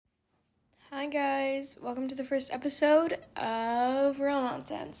guys, welcome to the first episode of Real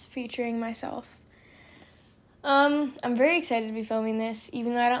Nonsense featuring myself. I'm very excited to be filming this,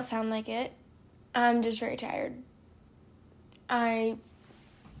 even though I don't sound like it. I'm just very tired. I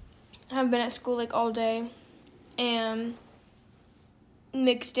have been at school all day, and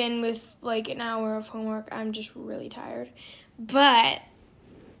mixed in with an hour of homework, I'm just really tired. But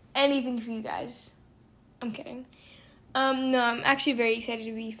anything for you guys. I'm kidding. No, I'm actually very excited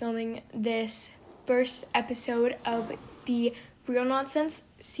to be filming this first episode of the Real Nonsense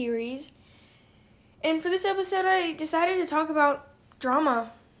series. And for this episode, I decided to talk about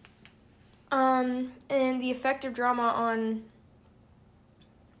drama. And the effect of drama on,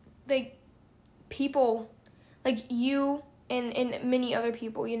 people, you and many other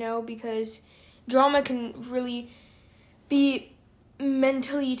people, because drama can really be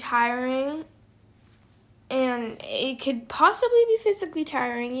mentally tiring. And it could possibly be physically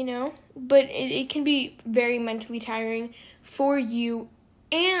tiring, but it can be very mentally tiring for you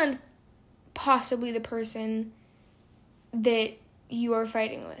and possibly the person that you are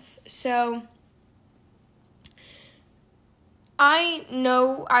fighting with. So, I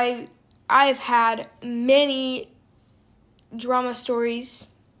know I've had many drama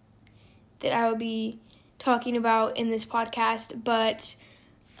stories that I will be talking about in this podcast, but,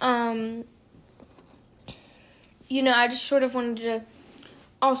 I just sort of wanted to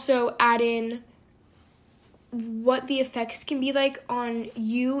also add in what the effects can be like on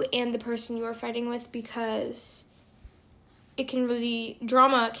you and the person you are fighting with, because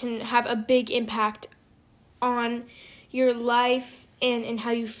drama can have a big impact on your life and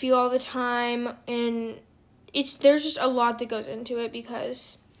how you feel all the time, and there's just a lot that goes into it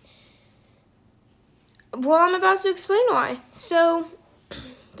because, I'm about to explain why. So,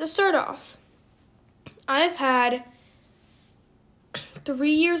 to start off, I've had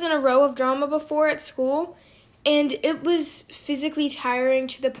 3 years in a row of drama before at school, and it was physically tiring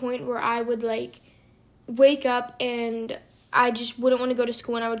to the point where I would, wake up and I just wouldn't want to go to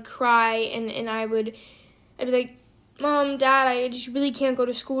school, and I would cry, and I'd be like, Mom, Dad, I just really can't go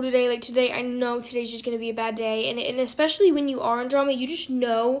to school today. Today, I know today's just going to be a bad day, and especially when you are in drama, you just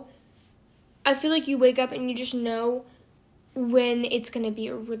know. I feel like you wake up and you just know when it's going to be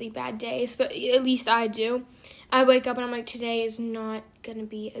a really bad day, but at least I do. I wake up and I'm like, today is not going to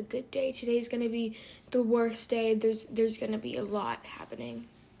be a good day. Today's going to be the worst day. There's going to be a lot happening.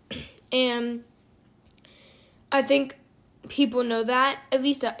 And I think people know that. At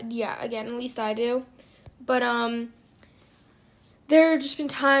least I do. But there have just been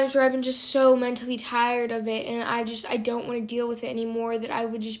times where I've been just so mentally tired of it, and I don't want to deal with it anymore, that I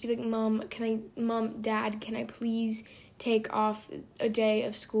would just be like, Mom, Dad, can I please take off a day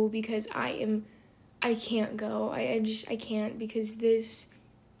of school because I can't go. I can't, because this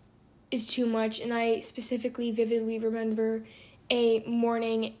is too much. And I specifically vividly remember a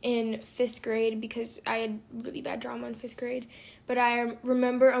morning in 5th grade, because I had really bad drama in 5th grade. But I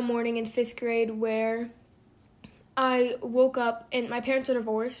remember a morning in 5th grade where I woke up, and my parents are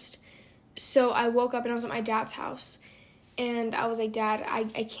divorced. So I woke up and I was at my dad's house. And I was like, Dad,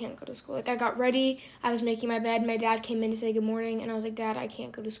 I can't go to school. I got ready. I was making my bed. My dad came in to say good morning. And I was like, Dad, I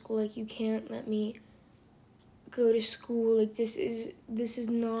can't go to school. You can't let me go to school. This is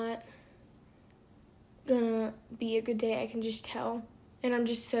not gonna be a good day. I can just tell. And I'm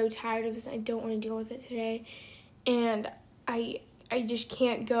just so tired of this. I don't want to deal with it today. And I just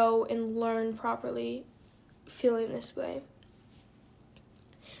can't go and learn properly feeling this way.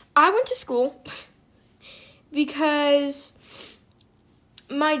 I went to school because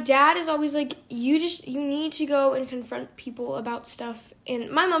my dad is always like, you need to go and confront people about stuff. And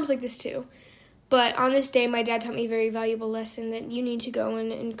my mom's like this too. But on this day, my dad taught me a very valuable lesson, that you need to go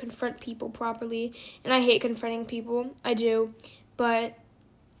in and confront people properly. And I hate confronting people. I do. But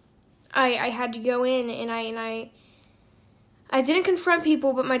I had to go in, and I didn't confront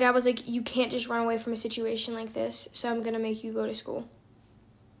people, but my dad was like, you can't just run away from a situation like this, so I'm going to make you go to school.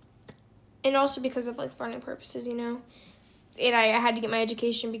 And also because of, learning purposes, And I had to get my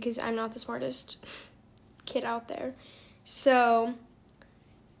education because I'm not the smartest kid out there. So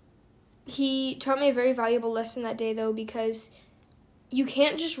he taught me a very valuable lesson that day, though, because you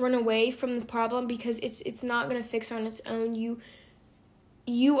can't just run away from the problem, because it's not going to fix on its own.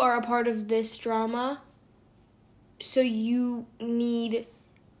 You are a part of this drama, so you need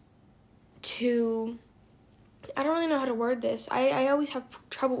to... I don't really know how to word this. I always have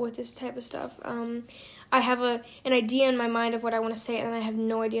trouble with this type of stuff. I have an idea in my mind of what I want to say, and I have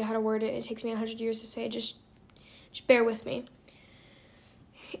no idea how to word it. It takes me 100 years to say it. Just bear with me.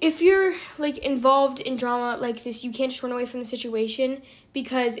 if you're, like, involved in drama like this, you can't just run away from the situation,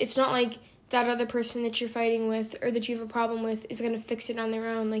 because it's not like that other person that you're fighting with or that you have a problem with is going to fix it on their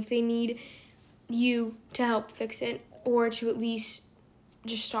own. Like, they need you to help fix it or to at least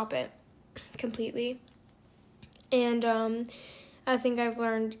just stop it completely. And I think I've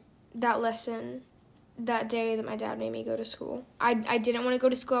learned that lesson that day that my dad made me go to school. I didn't want to go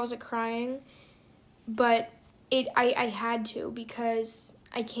to school. I was, like, crying. But I had to because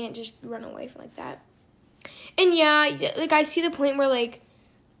I can't just run away from like that. And yeah, like, I see the point where, like,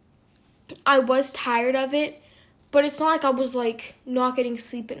 I was tired of it, but it's not like I was, like, not getting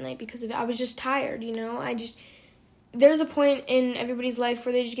sleep at night because of it. I was just tired, you know? There's a point in everybody's life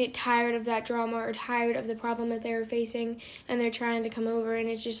where they just get tired of that drama or tired of the problem that they're facing, and they're trying to come over, and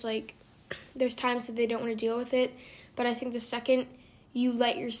it's just, like, there's times that they don't want to deal with it. But I think the second you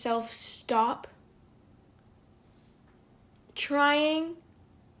let yourself stop trying,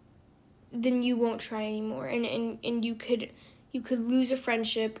 then you won't try anymore, and you could lose a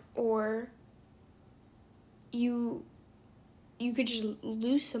friendship, or you could just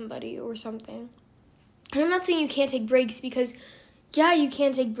lose somebody or something. And I'm not saying you can't take breaks, because yeah, you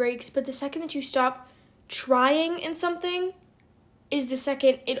can take breaks, but the second that you stop trying in something is the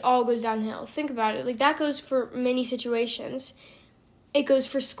second it all goes downhill. Think about it. Like, that goes for many situations. It goes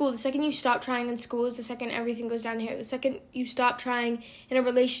for school. The second you stop trying in school is the second everything goes downhill. The second you stop trying in a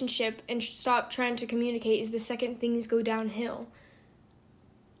relationship and stop trying to communicate is the second things go downhill.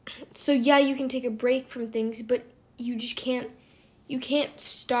 So yeah, you can take a break from things, but you can't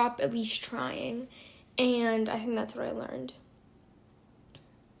stop at least trying. And I think that's what I learned.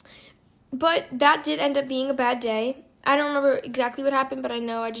 But that did end up being a bad day. I don't remember exactly what happened, but I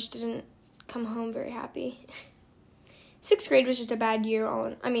know I just didn't come home very happy. 6th grade was just a bad year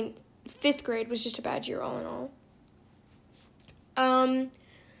 5th grade was just a bad year all in all.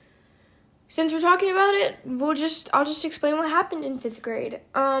 Since we're talking about it, I'll just explain what happened in 5th grade.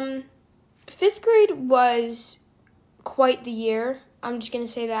 5th grade was quite the year. I'm just going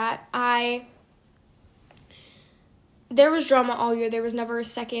to say that. There was drama all year. There was never a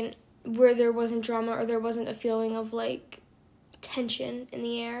second where there wasn't drama or there wasn't a feeling of, like, tension in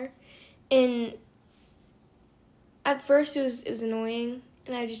the air. And at first it was annoying,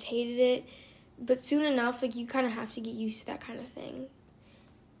 and I just hated it. But soon enough, like, you kind of have to get used to that kind of thing.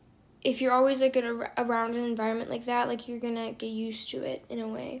 If you're always, like, around an environment like that, like, you're going to get used to it in a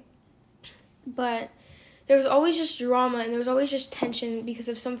way. But there was always just drama, and there was always just tension because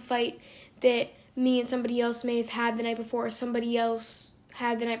of some fight that me and somebody else may have had the night before, or somebody else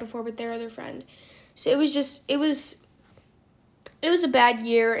had the night before with their other friend. So it was a bad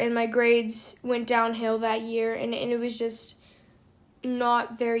year, and my grades went downhill that year, and it was just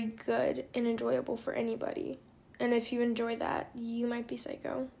not very good and enjoyable for anybody. And if you enjoy that, you might be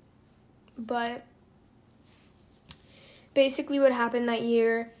psycho. But basically what happened that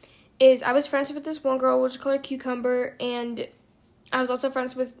year is I was friends with this one girl, we'll just call her Cucumber, and I was also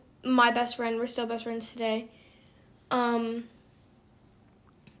friends with my best friend. We're still best friends today.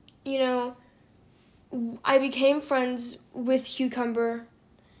 You know, I became friends with Cucumber,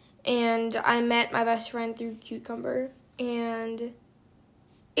 and I met my best friend through Cucumber, and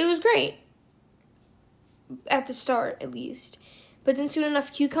it was great. At the start, at least. But then soon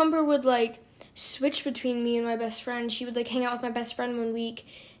enough, Cucumber would, like, switch between me and my best friend. She would, like, hang out with my best friend one week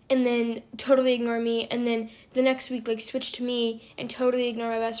and then totally ignore me. And then the next week, like, switch to me and totally ignore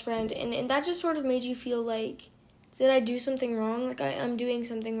my best friend. And that just sort of made you feel like, did I do something wrong? Like, I'm doing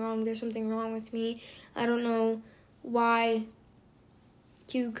something wrong. There's something wrong with me. I don't know why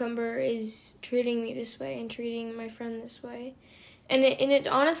Cucumber is treating me this way and treating my friend this way. And it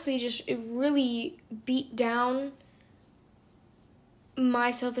honestly it really beat down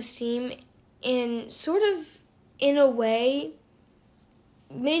my self-esteem and sort of, in a way,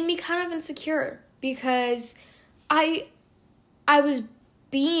 made me kind of insecure because I was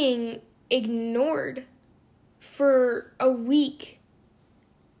being ignored for a week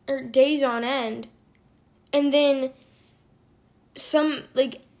or days on end. And then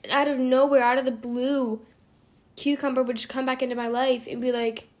out of nowhere, out of the blue, Cucumber would just come back into my life and be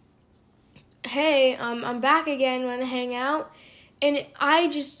like, hey, I'm back again, want to hang out? And I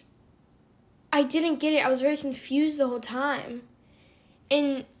didn't get it. I was very confused the whole time.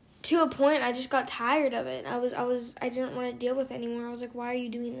 And to a point, I just got tired of it. I didn't want to deal with it anymore. I was like, why are you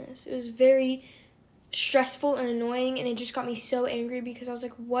doing this? It was very stressful and annoying, and it just got me so angry because I was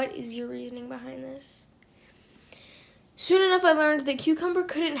like, what is your reasoning behind this? Soon enough, I learned that Cucumber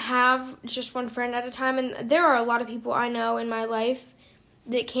couldn't have just one friend at a time, and there are a lot of people I know in my life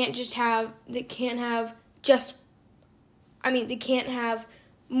that can't have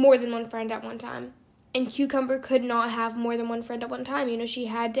more than one friend at one time. And Cucumber could not have more than one friend at one time. You know, she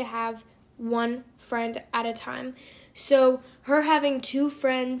had to have one friend at a time. So her having two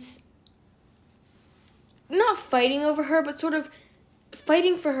friends, not fighting over her, but sort of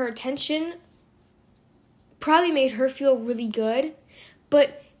fighting for her attention, probably made her feel really good.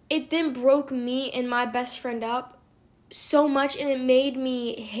 But it then broke me and my best friend up so much, and it made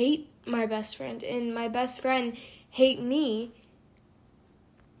me hate my best friend, and my best friend hate me.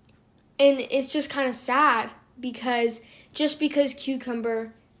 And it's just kind of sad, because just because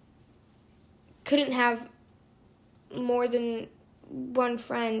Cucumber couldn't have more than one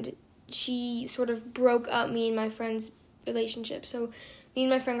friend, she sort of broke up me and my friend's relationship. So me and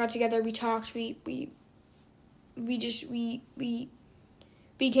my friend got together, we talked, we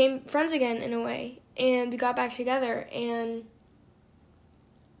became friends again in a way, and we got back together, and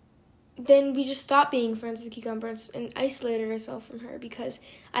then we just stopped being friends with Cucumber and isolated ourselves from her, because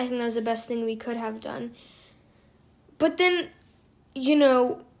I think that was the best thing we could have done. But then, me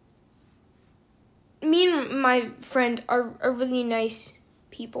and my friend are really nice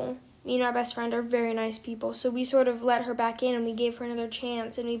people. Me and my best friend are very nice people. So we sort of let her back in, and we gave her another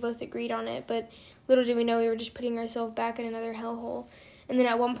chance, and we both agreed on it. But little did we know we were just putting ourselves back in another hellhole. And then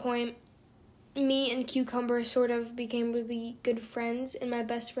at one point, me and Cucumber sort of became really good friends, and my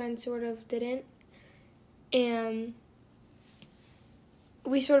best friend sort of didn't. And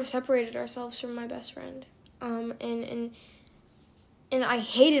we sort of separated ourselves from my best friend. And I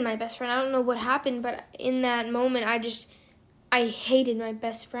hated my best friend. I don't know what happened, but in that moment, I hated my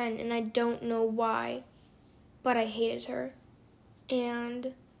best friend, and I don't know why, but I hated her.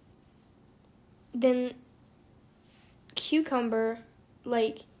 And then Cucumber,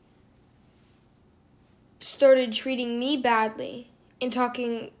 started treating me badly and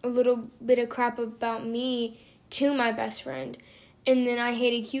talking a little bit of crap about me to my best friend. And then I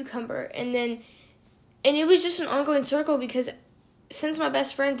hated Cucumber. And it was just an ongoing circle, because since my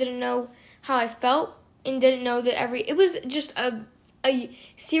best friend didn't know how I felt and didn't know that it was just a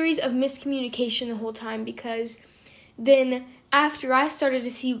series of miscommunication the whole time, because then after I started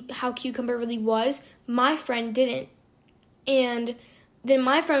to see how Cucumber really was, my friend didn't. And then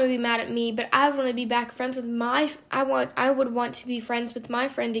my friend would be mad at me, but I would want to be back friends with I would want to be friends with my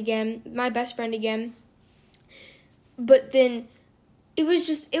friend again, my best friend again. But then it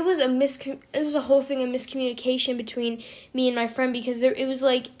was a whole thing of miscommunication between me and my friend, because it was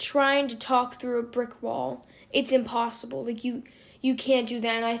like trying to talk through a brick wall. It's impossible. You can't do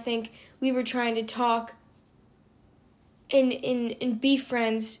that. And I think we were trying to talk and be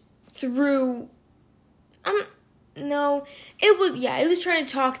friends through no, it was trying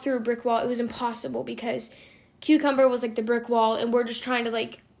to talk through a brick wall. It was impossible, because Cucumber was like the brick wall, and we're just trying to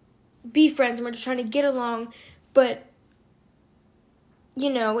be friends, and we're just trying to get along, but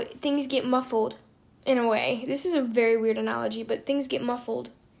things get muffled in a way. This is a very weird analogy, but things get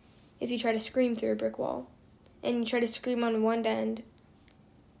muffled if you try to scream through a brick wall, and you try to scream on one end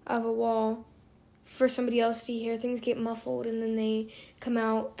of a wall for somebody else to hear. Things get muffled, and then they come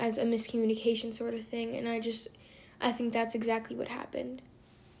out as a miscommunication sort of thing, and I think that's exactly what happened.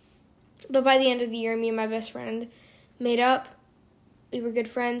 But by the end of the year, me and my best friend made up. We were good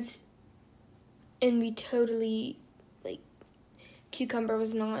friends, and we totally, Cucumber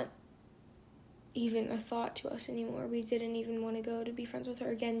was not even a thought to us anymore. We didn't even want to go to be friends with her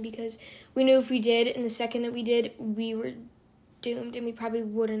again, because we knew if we did, and the second that we did, we were doomed, and we probably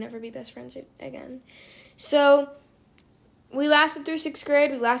wouldn't ever be best friends again. So we lasted through 6th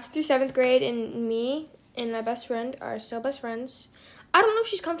grade, we lasted through 7th grade, and me and my best friend are still best friends. I don't know if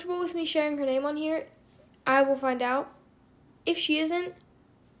she's comfortable with me sharing her name on here. I will find out. If she isn't,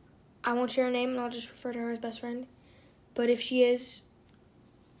 I won't share her name, and I'll just refer to her as best friend. But if she is,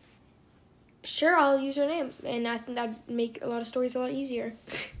 sure, I'll use her name, and I think that'd make a lot of stories a lot easier.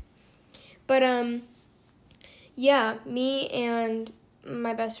 But, yeah, me and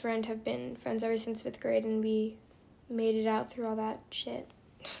my best friend have been friends ever since 5th grade, and we made it out through all that shit.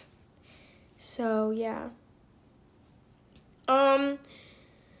 So, yeah.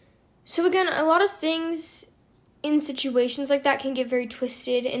 So again, a lot of things in situations like that can get very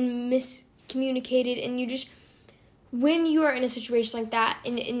twisted and miscommunicated, and when you are in a situation like that,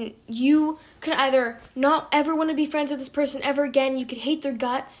 and you could either not ever want to be friends with this person ever again, you could hate their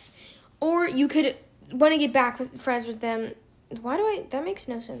guts, or you could want to get back friends with them. That makes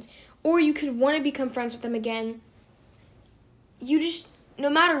no sense. Or you could want to become friends with them again. No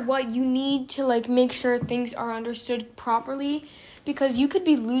matter what, you need to, make sure things are understood properly, because you could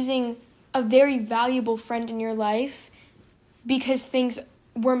be losing a very valuable friend in your life because things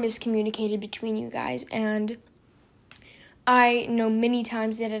were miscommunicated between you guys. And I know many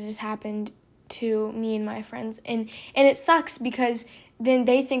times that it has happened to me and my friends, and it sucks, because then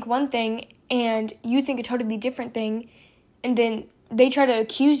they think one thing and you think a totally different thing, and then they try to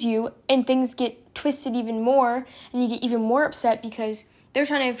accuse you and things get twisted even more and you get even more upset because they're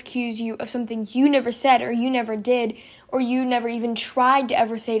trying to accuse you of something you never said or you never did or you never even tried to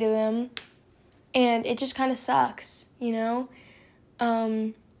ever say to them. And it just kind of sucks, you know?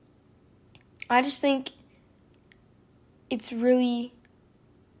 I just think it's really,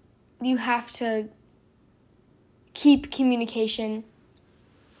 you have to keep communication,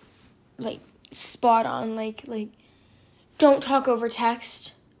 like, spot on, like, don't talk over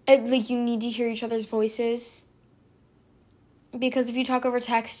text. You need to hear each other's voices. Because if you talk over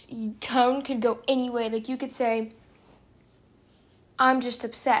text, tone could go any way. Like, you could say, I'm just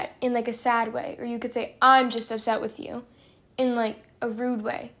upset in, like, a sad way. Or you could say, I'm just upset with you in, like, a rude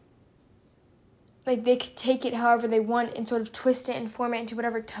way. Like, they could take it however they want and sort of twist it and form it into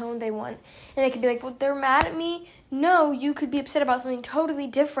whatever tone they want. And they could be like, well, they're mad at me. No, you could be upset about something totally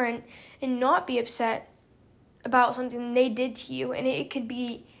different and not be upset about something they did to you. And it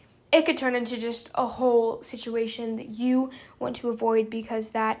could turn into just a whole situation that you want to avoid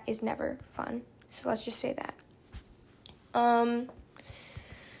because that is never fun. So let's just say that.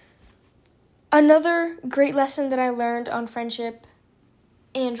 Another great lesson that I learned on friendship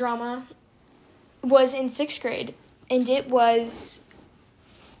and drama was in 6th grade. And it was,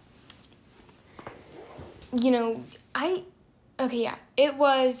 it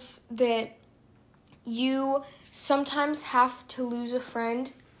was that you sometimes have to lose a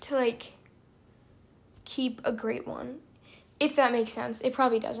friend to, like, keep a great one. If that makes sense. It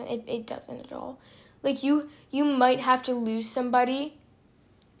probably doesn't. It doesn't at all. Like, you might have to lose somebody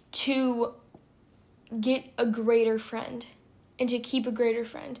to get a greater friend and to keep a greater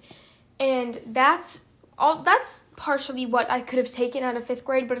friend. And that's partially what I could have taken out of 5th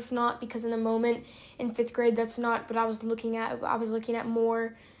grade, but it's not, because in the moment in 5th grade, that's not what I was looking at. I was looking at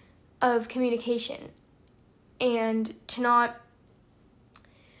more of communication and to not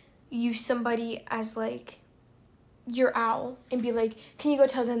use somebody as, like, your owl and be like, can you go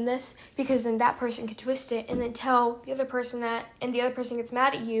tell them this? Because then that person could twist it and then tell the other person that, and the other person gets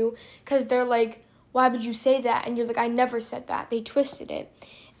mad at you because they're like, why would you say that? And you're like, I never said that. They twisted it.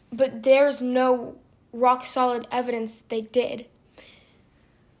 But there's no rock solid evidence that they did.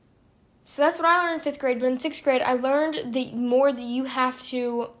 So that's what I learned in 5th grade. But in 6th grade, I learned that more that you have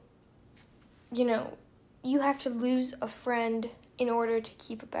to, you have to lose a friend in order to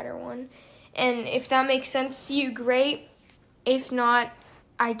keep a better one. And if that makes sense to you, great. If not,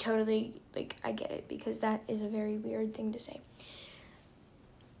 I totally, I get it, because that is a very weird thing to say.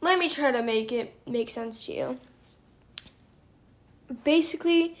 Let me try to make it make sense to you.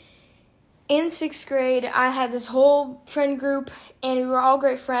 Basically, in 6th grade, I had this whole friend group, and we were all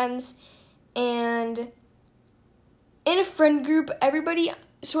great friends. And in a friend group, everybody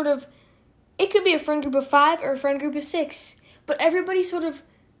sort of, it could be a friend group of 5 or a friend group of 6, but everybody sort of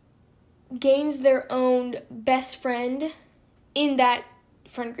gains their own best friend in that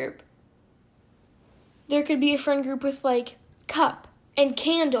friend group. There could be a friend group with, like, cup and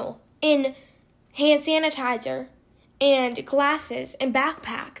candle and hand sanitizer and glasses and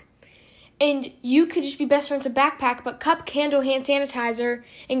backpack. And you could just be best friends with backpack, but cup, candle, hand sanitizer,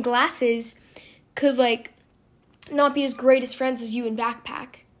 and glasses could, like, not be as great as friends as you in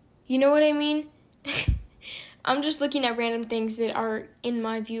backpack. You know what I mean? I'm just looking at random things that are in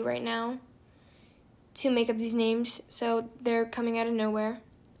my view right now to make up these names, so they're coming out of nowhere.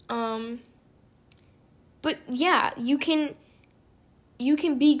 But yeah, you can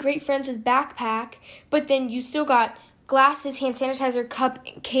be great friends with backpack, but then you still got glasses, hand sanitizer, cup,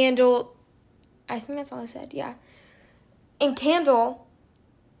 candle. I think that's all I said, yeah. And candle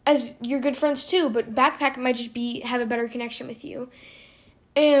as your good friends too, but backpack might just have a better connection with you.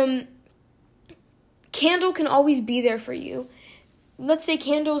 Candle can always be there for you. Let's say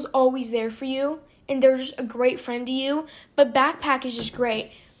Candle's always there for you, and they're just a great friend to you, but backpack is just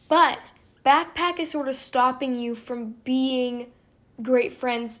great. But backpack is sort of stopping you from being great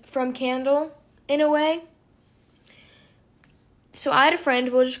friends from Candle, in a way. So I had a friend,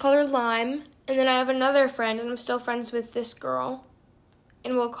 we'll just call her Lime, and then I have another friend, and I'm still friends with this girl,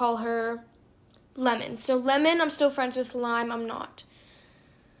 and we'll call her Lemon. So Lemon, I'm still friends with. Lime, I'm not.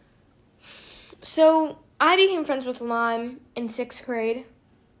 So I became friends with Lime in 6th grade,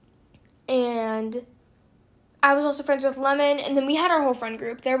 and I was also friends with Lemon, and then we had our whole friend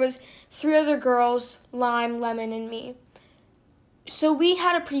group. There was 3 other girls, Lime, Lemon, and me. So we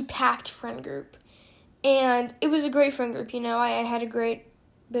had a pretty packed friend group, and it was a great friend group, I had a great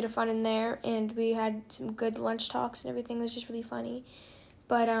bit of fun in there, and we had some good lunch talks and everything. It was just really funny.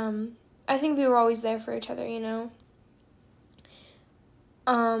 But I think we were always there for each other,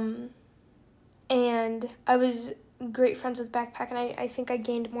 And I was great friends with Backpack, and I think I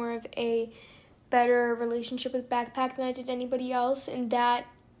gained more of a better relationship with Backpack than I did anybody else, and that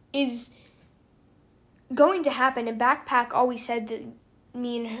is going to happen. And Backpack always said that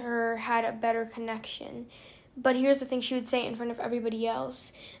me and her had a better connection. But here's the thing, she would say it in front of everybody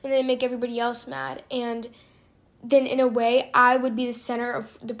else, and then it'd make everybody else mad. And then in a way, I would be the center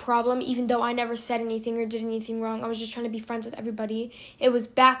of the problem, even though I never said anything or did anything wrong. I was just trying to be friends with everybody. It was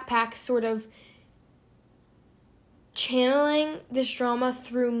Backpack sort of channeling this drama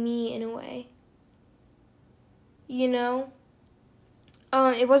through me in a way. You know?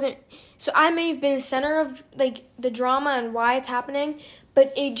 It wasn't, so I may have been the center of, like, the drama and why it's happening,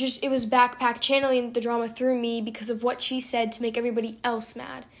 but it was Backpack channeling the drama through me because of what she said to make everybody else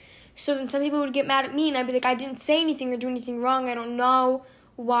mad. So then some people would get mad at me, and I'd be like, I didn't say anything or do anything wrong. I don't know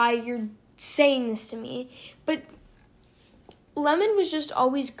why you're saying this to me. But Lemon was just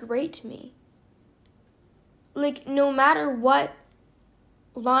always great to me. Like, no matter what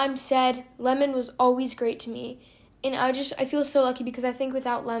Lime said, Lemon was always great to me. And I feel so lucky because I think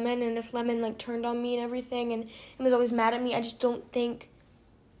without Lemon, and if Lemon, like, turned on me and everything and was always mad at me, I just don't think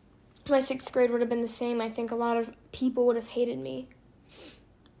my 6th grade would have been the same. I think a lot of people would have hated me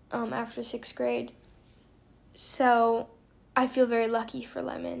after 6th grade. So I feel very lucky for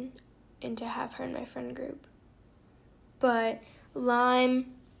Lemon and to have her in my friend group. But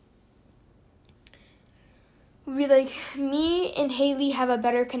Lime would be like, me and Haley have a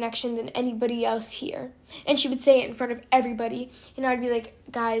better connection than anybody else here. And she would say it in front of everybody. And I'd be like,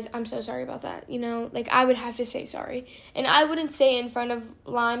 guys, I'm so sorry about that. You know, like, I would have to say sorry. And I wouldn't say it in front of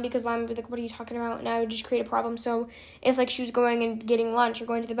Lime because Lime would be like, what are you talking about? And I would just create a problem. So if, like, she was going and getting lunch or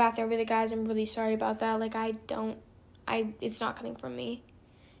going to the bathroom, I'd be like, guys, I'm really sorry about that. Like, it's not coming from me.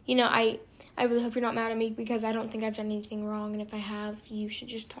 You know, I really hope you're not mad at me because I don't think I've done anything wrong. And if I have, you should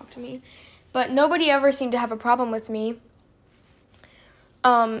just talk to me. But nobody ever seemed to have a problem with me.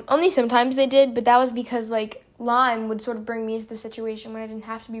 Only sometimes they did, but that was because, like, Lime would sort of bring me into the situation when I didn't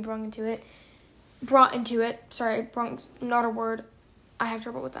have to be brought into it. Sorry, brought, not a word. I have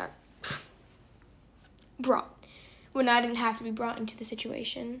trouble with that. Brought. When I didn't have to be brought into the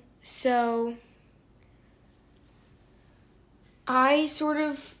situation. So I sort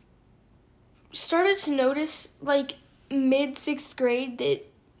of started to notice, like, mid-6th grade that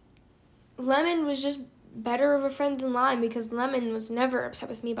Lemon was just better of a friend than Lime because Lemon was never upset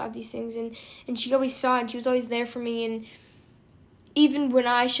with me about these things, and she always saw it, and she was always there for me, and even when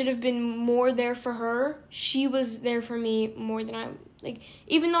I should have been more there for her, she was there for me more than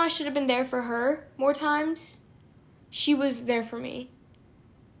even though I should have been there for her more times, she was there for me.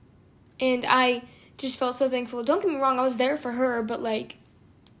 And I just felt so thankful. Don't get me wrong, I was there for her, but, like,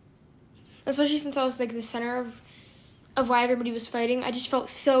 especially since I was, like, the center of why everybody was fighting, I just felt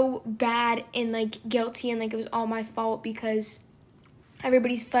so bad and, like, guilty, and, like, it was all my fault because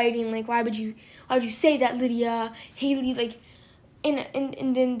everybody's fighting. Like, why would you say that, Lydia? Haley, like,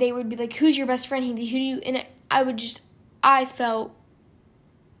 and then they would be like, who's your best friend, Haley? Who do you, and I felt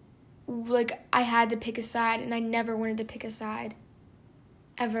like I had to pick a side, and I never wanted to pick a side,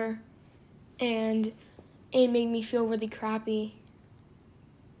 ever, and it made me feel really crappy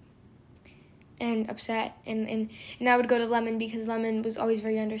and upset, and I would go to Lemon because Lemon was always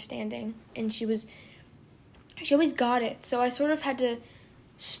very understanding, and she always got it. So I sort of had to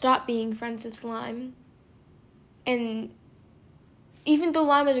stop being friends with Lime. And even though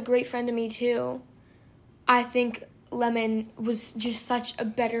Lime was a great friend to me too, I think Lemon was just such a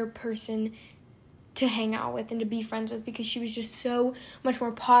better person to hang out with and to be friends with because she was just so much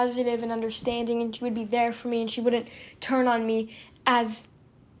more positive and understanding, and she would be there for me, and she wouldn't turn on me as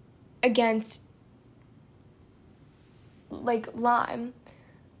against, like, Lime.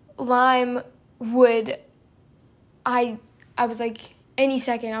 Lime would, I was like, any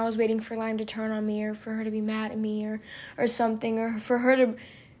second I was waiting for Lime to turn on me or for her to be mad at me or something, or for her to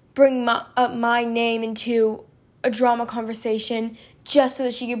bring up my name into a drama conversation just so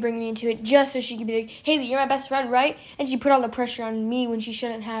that she could bring me into it, just so she could be like, Haley, you're my best friend, right? And she put all the pressure on me when she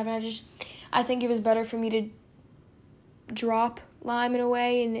shouldn't have, and I think it was better for me to drop Lime in a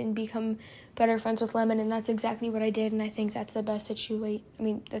way and become better friends with Lemon, and that's exactly what I did, and I think that's the best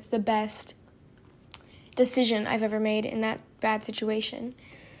that's the best decision I've ever made in that bad situation.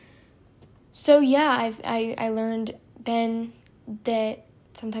 So yeah, I learned then that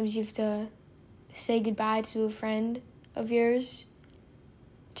sometimes you have to say goodbye to a friend of yours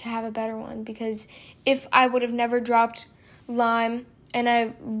to have a better one, because if I would have never dropped Lime and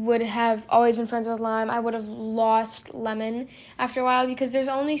I would have always been friends with Lime, I would have lost Lemon after a while, because there's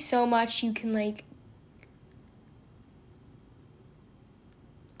only so much you can, like,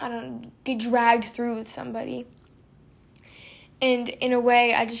 get dragged through with somebody. And in a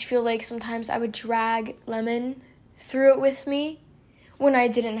way, I just feel like sometimes I would drag Lemon through it with me when I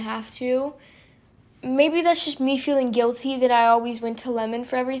didn't have to. Maybe that's just me feeling guilty that I always went to Lemon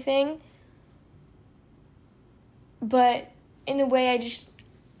for everything. But in a way, I just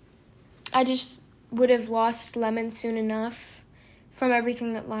would have lost Lemon soon enough from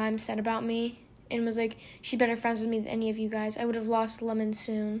everything that Lime said about me and was like, she's better friends with me than any of you guys. I would have lost Lemon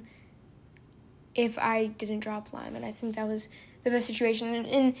soon if I didn't drop Lime, and I think that was the best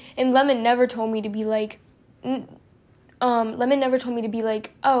situation. And Lemon never told me to be like,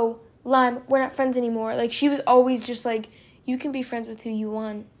 oh, Lime, we're not friends anymore. Like, she was always just like, you can be friends with who you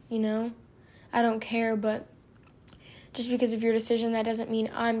want, you know? I don't care, but just because of your decision, that doesn't mean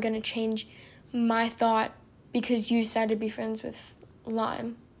I'm going to change my thought because you decided to be friends with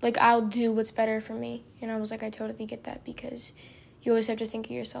Lime. Like, I'll do what's better for me. And I was like, I totally get that, because you always have to think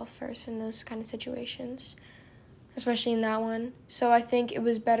of yourself first in those kind of situations, especially in that one. So I think it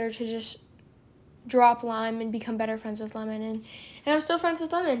was better to just drop Lime and become better friends with Lemon. And I'm still friends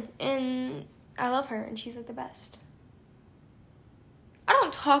with Lemon, and I love her, and she's like the best. I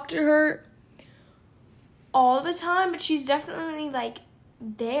don't talk to her all the time, but she's definitely like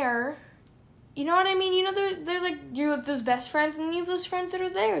there. You know what I mean? You know, there's like, you have those best friends, and you have those friends that are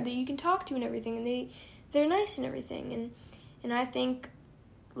there that you can talk to and everything, and they're nice and everything. And I think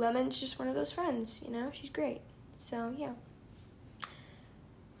Lemon's just one of those friends, you know? She's great. So, yeah.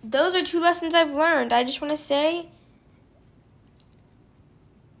 Those are 2 lessons I've learned. I just want to say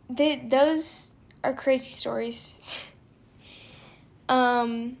that those are crazy stories.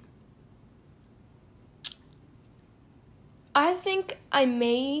 I think I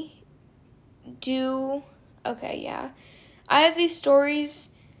may do... Okay, yeah. I have these stories.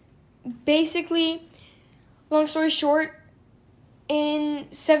 Basically, long story short, in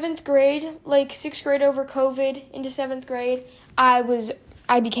 7th grade, like 6th grade over COVID into 7th grade, I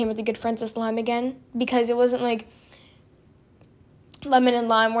became really good friends with Lime again, because it wasn't like Lemon and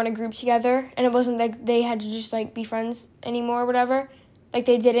Lime were in a group together, and it wasn't like they had to just like be friends anymore or whatever. Like,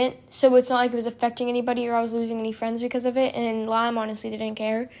 they didn't. So it's not like it was affecting anybody or I was losing any friends because of it. And Lime honestly didn't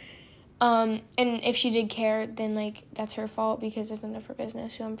care. And if she did care, then like that's her fault, because it's none of her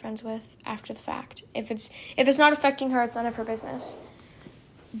business who I'm friends with after the fact. If it's not affecting her, it's none of her business.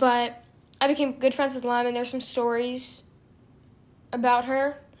 But I became good friends with Lime, and there's some stories about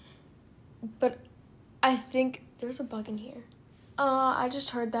her. But I think there's a bug in here. I just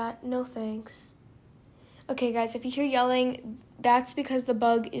heard that. No thanks. Okay, guys, if you hear yelling, that's because the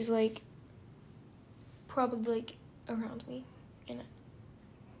bug is like probably like around me. And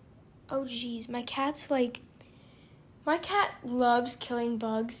oh geez, my cat loves killing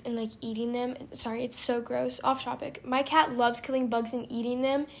bugs and like eating them. Sorry, it's so gross. Off topic. My cat loves killing bugs and eating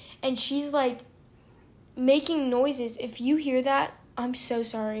them, and she's like making noises. If you hear that, I'm so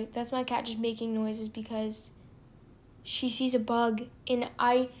sorry. That's my cat just making noises because she sees a bug, and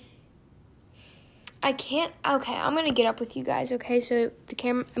I can't. Okay, I'm gonna get up with you guys. Okay, so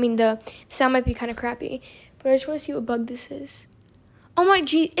the sound might be kind of crappy, but I just want to see what bug this is. Oh my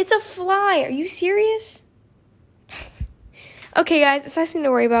gee, it's a fly. Are you serious? Okay, guys, it's nothing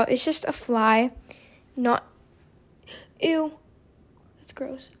to worry about. It's just a fly. Not. Ew. That's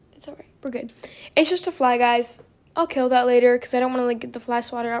gross. It's alright. We're good. It's just a fly, guys. I'll kill that later because I don't want to like get the fly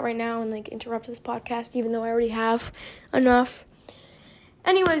swatter out right now and like interrupt this podcast, even though I already have enough.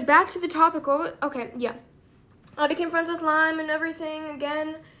 Anyways, back to the topic. Okay, yeah. I became friends with Lime and everything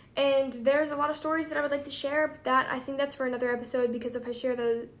again, and there's a lot of stories that I would like to share, but I think that's for another episode, because if I share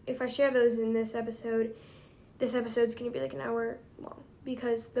those in this episode's going to be like an hour long,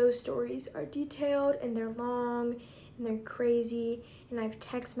 because those stories are detailed and they're long and they're crazy, and I have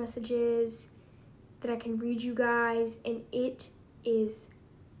text messages that I can read you guys, and it is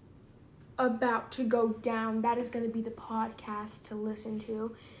about to go down. That is going to be the podcast to listen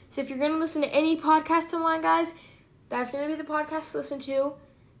to. So if you're going to listen to any podcast of mine, guys, that's going to be the podcast to listen to.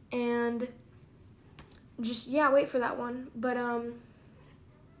 And just, yeah, wait for that one. But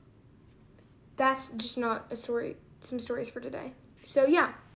that's just not a story, some stories for today. So yeah.